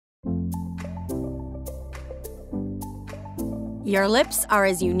Your lips are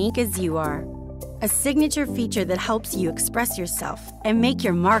as unique as you are. A signature feature that helps you express yourself and make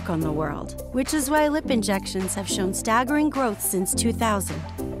your mark on the world, which is why lip injections have shown staggering growth since 2000.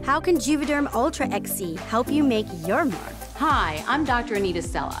 How can JUVÉDERM Ultra XC help you make your mark? Hi, I'm Dr. Anita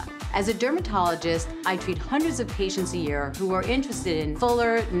Sella. As a dermatologist, I treat hundreds of patients a year who are interested in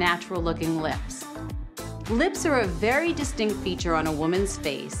fuller, natural-looking lips. Lips are a very distinct feature on a woman's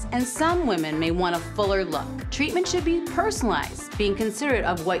face, and some women may want a fuller look. Treatment should be personalized, being considerate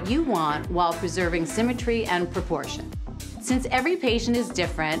of what you want while preserving symmetry and proportion. Since every patient is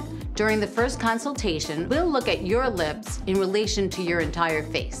different, during the first consultation, we'll look at your lips in relation to your entire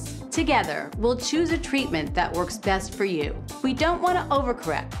face. Together, we'll choose a treatment that works best for you. We don't want to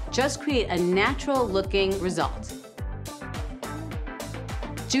overcorrect, just create a natural-looking result.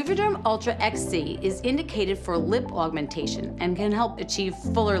 JUVÉDERM Ultra XC is indicated for lip augmentation and can help achieve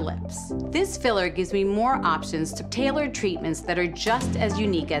fuller lips. This filler gives me more options to tailor treatments that are just as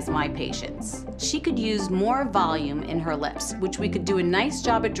unique as my patients. She could use more volume in her lips, which we could do a nice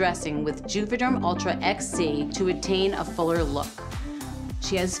job addressing with JUVÉDERM Ultra XC to attain a fuller look.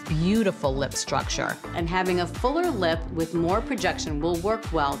 She has beautiful lip structure, and having a fuller lip with more projection will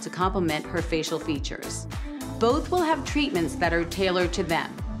work well to complement her facial features. Both will have treatments that are tailored to them.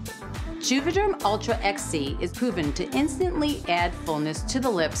 JUVÉDERM Ultra XC is proven to instantly add fullness to the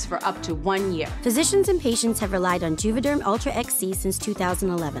lips for up to 1 year. Physicians and patients have relied on JUVÉDERM Ultra XC since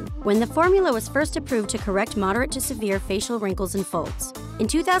 2011, when the formula was first approved to correct moderate to severe facial wrinkles and folds. In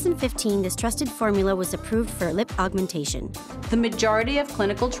 2015, this trusted formula was approved for lip augmentation. The majority of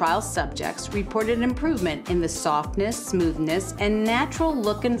clinical trial subjects reported improvement in the softness, smoothness, and natural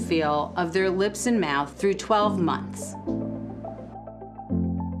look and feel of their lips and mouth through 12 months.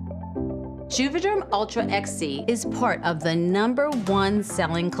 JUVÉDERM Ultra XC is part of the #1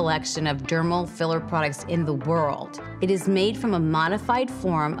 selling collection of dermal filler products in the world. It is made from a modified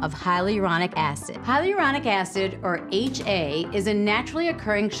form of hyaluronic acid. Hyaluronic acid, or HA, is a naturally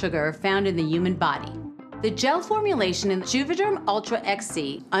occurring sugar found in the human body. The gel formulation in JUVÉDERM Ultra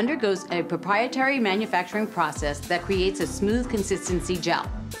XC undergoes a proprietary manufacturing process that creates a smooth consistency gel.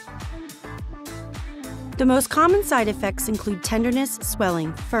 The most common side effects include tenderness,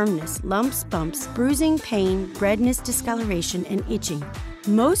 swelling, firmness, lumps, bumps, bruising, pain, redness, discoloration, and itching.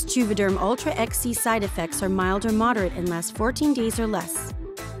 Most JUVÉDERM Ultra XC side effects are mild or moderate and last 14 days or less.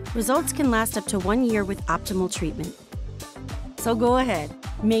 Results can last up to 1 year with optimal treatment. So go ahead,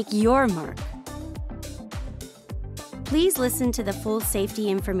 make your mark. Please listen to the full safety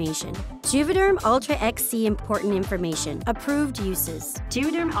information. JUVÉDERM Ultra XC important information. Approved uses.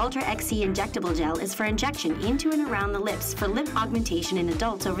 JUVÉDERM Ultra XC injectable gel is for injection into and around the lips for lip augmentation in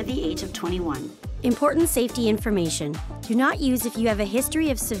adults over the age of 21. Important safety information. Do not use if you have a history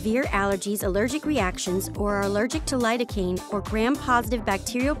of severe allergies, allergic reactions, or are allergic to lidocaine or gram-positive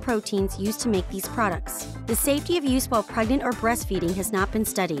bacterial proteins used to make these products. The safety of use while pregnant or breastfeeding has not been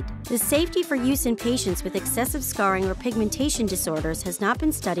studied. The safety for use in patients with excessive scarring or pigmentation disorders has not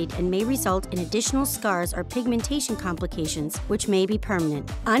been studied and may result in additional scars or pigmentation complications, which may be permanent.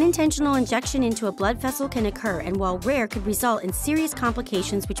 Unintentional injection into a blood vessel can occur and, while rare, could result in serious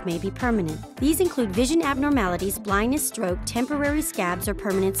complications which may be permanent. These include vision abnormalities, blindness, stroke, temporary scabs, or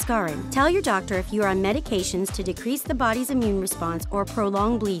permanent scarring. Tell your doctor if you are on medications to decrease the body's immune response or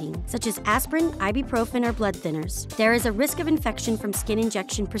prolong bleeding, such as aspirin, ibuprofen, or blood thinners. There is a risk of infection from skin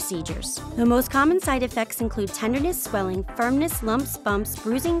injection procedures. The most common side effects include tenderness, swelling, firmness, lumps, bumps,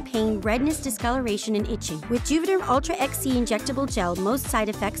 bruising, pain, redness, discoloration, and itching. With JUVÉDERM Ultra XC injectable gel, most side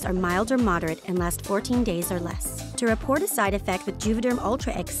effects are mild or moderate and last 14 days or less. To report a side effect with JUVÉDERM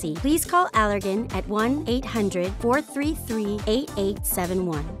Ultra XC, please call Allergan at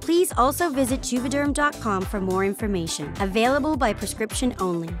 1-800-433-8871. Please also visit JUVÉDERM.com for more information. Available by prescription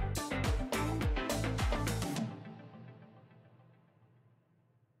only.